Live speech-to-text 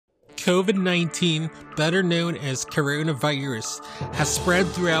COVID-19, better known as coronavirus, has spread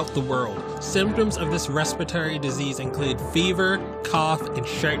throughout the world. Symptoms of this respiratory disease include fever, cough, and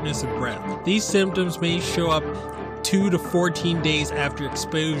shortness of breath. These symptoms may show up 2 to 14 days after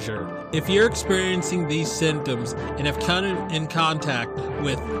exposure. If you're experiencing these symptoms and have come in contact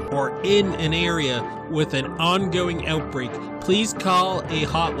with or in an area with an ongoing outbreak, please call a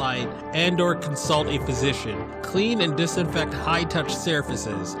hotline and/or consult a physician. Clean and disinfect high-touch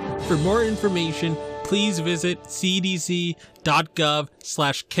surfaces. For more information, please visit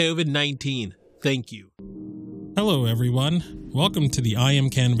cdc.gov/COVID-19. Thank you. Hello, everyone. Welcome to the I Am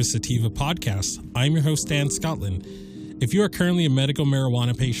Cannabis Sativa podcast. I'm your host, Dan Scotland. If you are currently a medical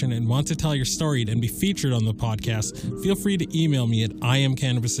marijuana patient and want to tell your story and be featured on the podcast, feel free to email me at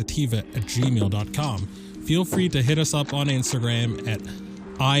iamcannabissativa@gmail.com. Feel free to hit us up on Instagram at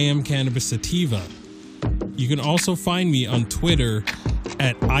iamcannabissativa. You can also find me on Twitter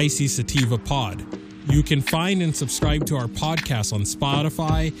at ICSativaPod. You can find and subscribe to our podcast on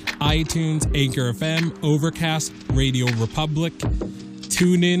Spotify, iTunes, Anchor FM, Overcast, Radio Republic,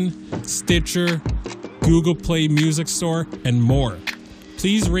 TuneIn, Stitcher, Google Play Music Store, and more.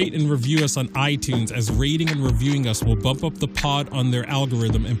 Please rate and review us on iTunes, as rating and reviewing us will bump up the pod on their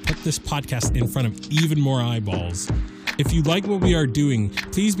algorithm and put this podcast in front of even more eyeballs. If you like what we are doing,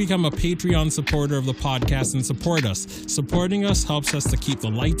 please become a Patreon supporter of the podcast and support us. Supporting us helps us to keep the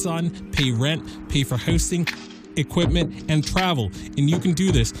lights on, pay rent, pay for hosting, equipment, and travel. And you can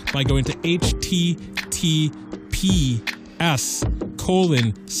do this by going to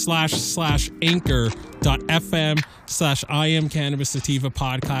https://anchor.fm/iamcannabissativa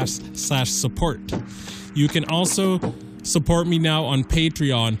podcast/support. You can also support me now on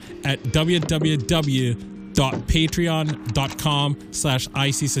Patreon at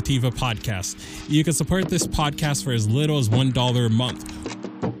www.patreon.com/ICSativa podcast. You can support this podcast for as little as $1 a month.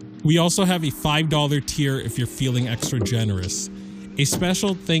 We also have a $5 tier if you're feeling extra generous. A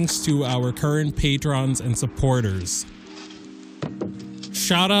special thanks to our current patrons and supporters.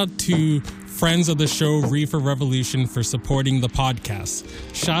 Shout out to friends of the show, Reefer Revolution, for supporting the podcast.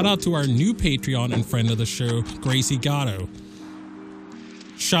 Shout out to our new Patreon and friend of the show, Gracie Gatto.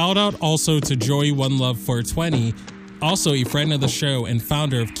 Shout out also to Joey One Love 420, also a friend of the show and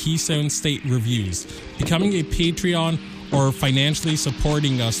founder of Keystone State Reviews. Becoming a Patreon or financially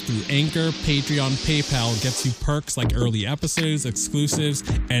supporting us through Anchor, Patreon, PayPal gets you perks like early episodes, exclusives,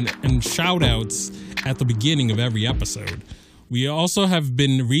 and shout outs at the beginning of every episode. We also have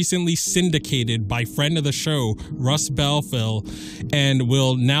been recently syndicated by friend of the show, Russ Belfill, and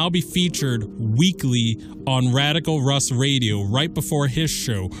will now be featured weekly on Radical Russ Radio right before his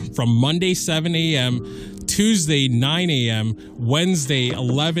show from Monday 7 a.m., Tuesday 9 a.m., Wednesday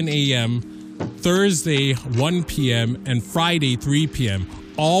 11 a.m., Thursday 1 p.m., and Friday 3 p.m.,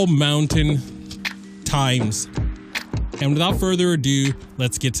 all mountain times. And without further ado,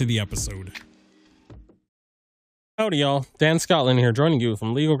 let's get to the episode. Howdy, y'all. Dan Scotland here, joining you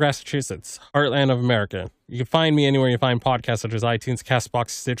from Legal, Massachusetts, heartland of America. You can find me anywhere you find podcasts such as iTunes, CastBox,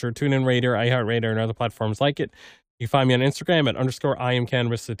 Stitcher, TuneIn Radio, iHeartRadio, and other platforms like it. You can find me on Instagram at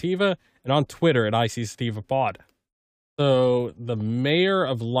 _IamCannabisSativa and on Twitter at ICSativaPod. So the mayor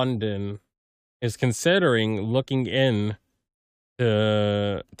of London is considering looking in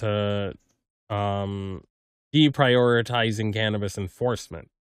to deprioritizing cannabis enforcement.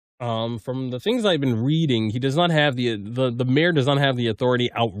 From the things I've been reading, he does not have the mayor does not have the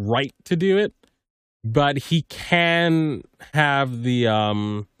authority outright to do it, but he can have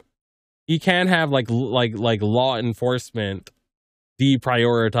like law enforcement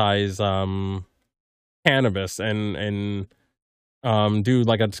deprioritize cannabis and do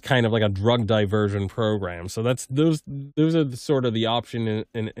like a kind of like a drug diversion program. So that's those are sort of the option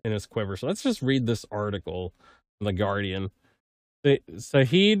in his quiver. So let's just read this article in The Guardian.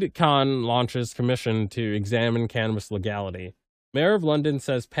 Sahid Khan launches commission to examine cannabis legality. Mayor of London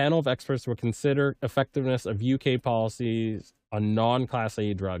says panel of experts will consider effectiveness of UK policies on non-Class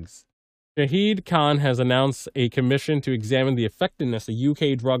A drugs. Shahid Khan has announced a commission to examine the effectiveness of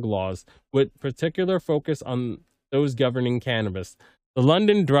UK drug laws, with particular focus on those governing cannabis. The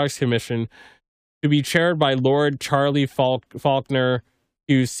London Drugs Commission, to be chaired by Lord Charlie Faulkner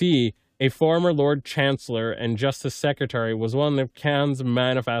QC, a former Lord Chancellor and Justice Secretary, was one of Khan's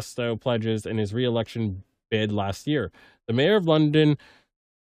manifesto pledges in his re-election bid last year. The Mayor of London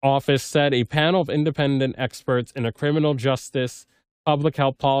office said a panel of independent experts in a criminal justice, public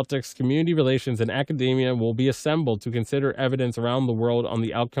health, politics, community relations, and academia will be assembled to consider evidence around the world on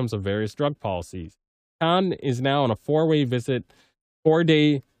the outcomes of various drug policies. Khan is now on a four-day visit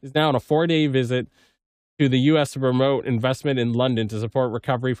to the U.S. to promote investment in London to support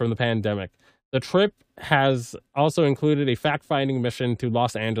recovery from the pandemic. The trip has also included a fact-finding mission to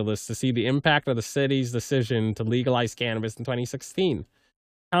Los Angeles to see the impact of the city's decision to legalize cannabis in 2016.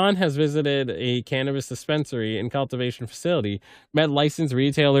 Khan has visited a cannabis dispensary and cultivation facility, met licensed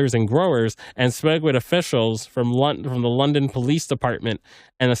retailers and growers, and spoke with officials from the London Police Department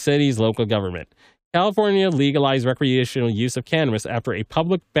and the city's local government. California legalized recreational use of cannabis after a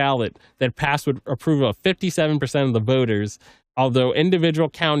public ballot that passed with approval of 57% of the voters, although individual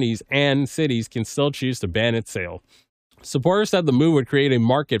counties and cities can still choose to ban its sale. Supporters said the move would create a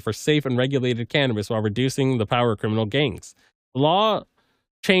market for safe and regulated cannabis while reducing the power of criminal gangs. The law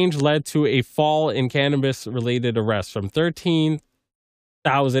change led to a fall in cannabis-related arrests from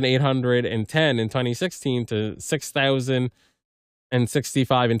 13,810 in 2016 to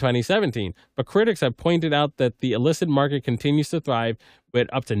 6,065 in 2017. But critics have pointed out that the illicit market continues to thrive, with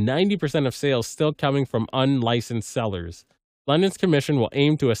up to 90% of sales still coming from unlicensed sellers. London's commission will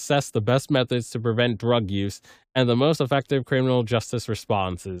aim to assess the best methods to prevent drug use and the most effective criminal justice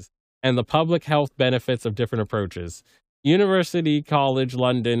responses, and the public health benefits of different approaches. University College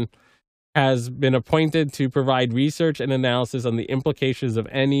London has been appointed to provide research and analysis on the implications of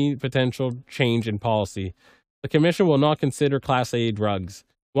any potential change in policy. The commission will not consider Class A drugs.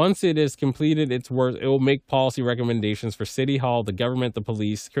 Once it has completed its work, it will make policy recommendations for City Hall, the government, the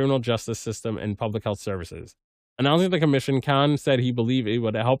police, criminal justice system, and public health services. Announcing the commission, Khan said he believed it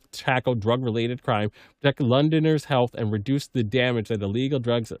would help tackle drug-related crime, protect Londoners' health, and reduce the damage that illegal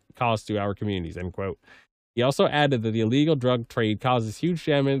drugs cause to our communities, end quote. He also added that the illegal drug trade causes huge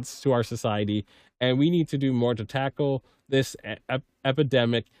damage to our society, and we need to do more to tackle this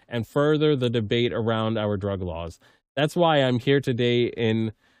epidemic and further the debate around our drug laws. That's why I'm here today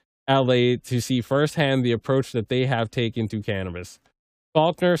in LA to see firsthand the approach that they have taken to cannabis.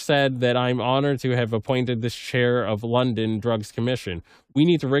 Faulkner said that I'm honored to have appointed this chair of London Drugs Commission. We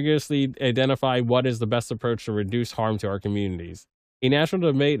need to rigorously identify what is the best approach to reduce harm to our communities. A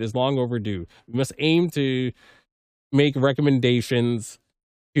national debate is long overdue. We must aim to make recommendations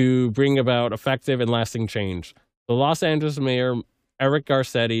to bring about effective and lasting change. The Los Angeles mayor, Eric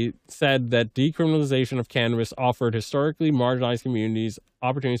Garcetti, said that decriminalization of cannabis offered historically marginalized communities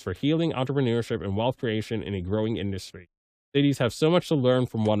opportunities for healing, entrepreneurship, and wealth creation in a growing industry. Cities have so much to learn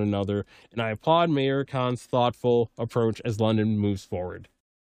from one another, and I applaud Mayor Khan's thoughtful approach as London moves forward.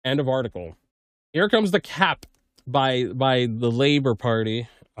 End of article. Here comes the cap by the Labour Party,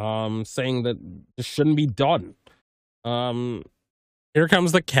 saying that this shouldn't be done. Here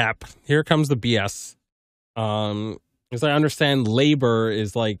comes the cap. Here comes the BS. As I understand, Labour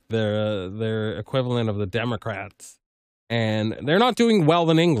is like their equivalent of the Democrats, and they're not doing well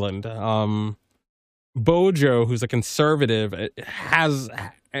in England. Bojo, who's a conservative, has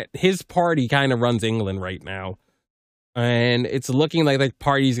his party kind of runs England right now, and it's looking like the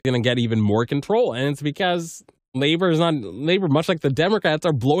party's going to get even more control, and it's because Labor, much like the Democrats,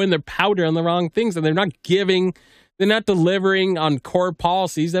 are blowing their powder on the wrong things, and they're not delivering on core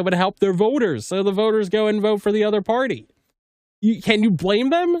policies that would help their voters. So the voters go and vote for the other party. Can you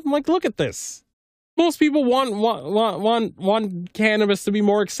blame them? Like, look at this. Most people want cannabis to be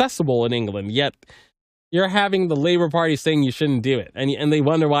more accessible in England, yet you're having the Labour Party saying you shouldn't do it, and they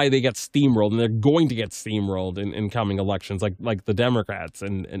wonder why they get steamrolled, and they're going to get steamrolled in coming elections, like the Democrats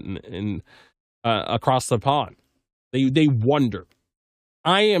and across the pond. They wonder.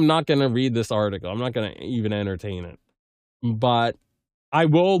 I am not going to read this article. I'm not going to even entertain it. But I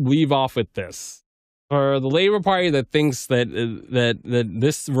will leave off with this. For the Labour Party that thinks that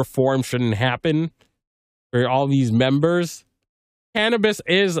this reform shouldn't happen, for all these members, cannabis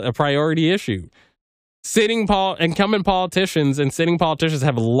is a priority issue. Incumbent politicians and sitting politicians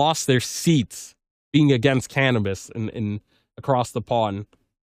have lost their seats being against cannabis in across the pond.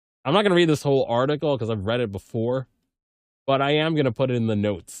 I'm not going to read this whole article because I've read it before, but I am going to put it in the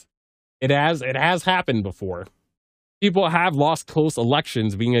notes. It has happened before. People have lost close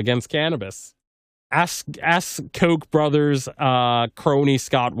elections being against cannabis. Ask Koch brothers crony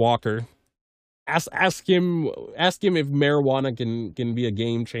Scott Walker. Ask him if marijuana can be a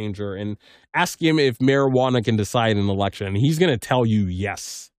game changer, and ask him if marijuana can decide an election. He's going to tell you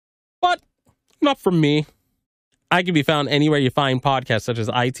yes. But not from me. I can be found anywhere you find podcasts, such as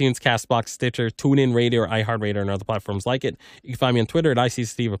iTunes, CastBox, Stitcher, TuneIn Radio, or iHeartRadio, and other platforms like it. You can find me on Twitter at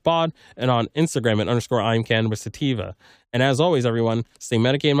ICSativaPod, and on Instagram at _I'mCannabisSativa. And as always, everyone, stay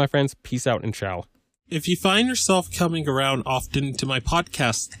medicated, my friends. Peace out and ciao. If you find yourself coming around often to my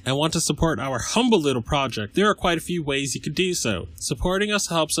podcast and want to support our humble little project, there are quite a few ways you could do so. Supporting us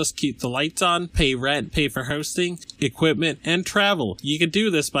helps us keep the lights on, pay rent, pay for hosting, equipment, and travel. You can do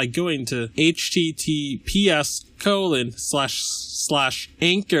this by going to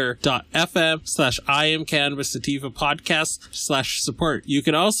https://anchor.fm/IamCannabisSativa/support. You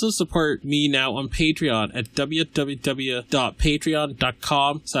can also support me now on Patreon at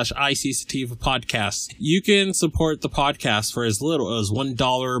www.patreon.com/ICSativapodcast. You can support the podcast for as little as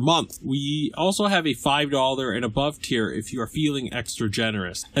 $1 a month. We also have a $5 and above tier if you are feeling extra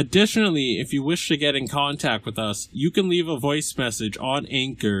generous. Additionally, if you wish to get in contact with us, you can leave a voice message on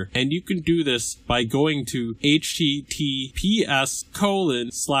Anchor, and you can do this by going to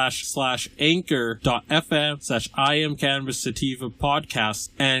https://anchor.fm/IamCannabisSativapodcast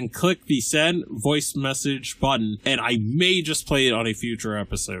and click the send voice message button, and I may just play it on a future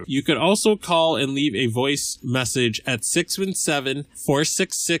episode. You can also call and leave a voice message at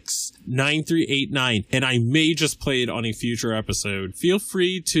 617-466-9389, and I may just play it on a future episode. Feel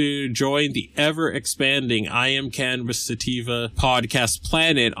free to join the ever-expanding I Am Cannabis Sativa podcast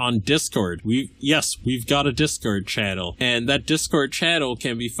planet on Discord. We've got a Discord channel, and that Discord channel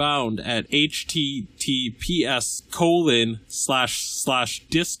can be found at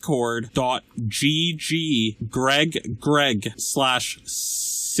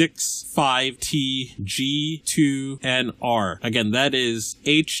Again, that is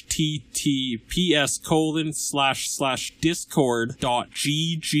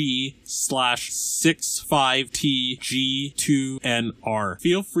https://discord.gg/65tg2nr.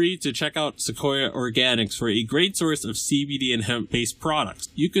 Feel free to check out Sequoia Organics for a great source of CBD and hemp-based products.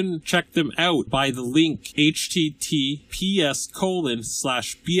 You can check them out by the link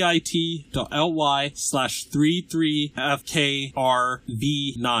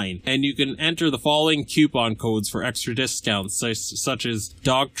https://bit.ly/33fkrv9, and you can enter the following coupon codes for extra discounts, such as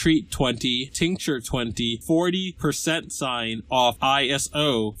DogTreat20, Tincture20, 40% off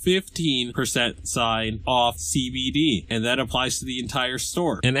ISO, 15% off CBD, and that applies to the entire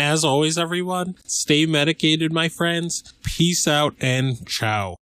store. And as always, everyone, stay medicated, my friends. Peace out and ciao.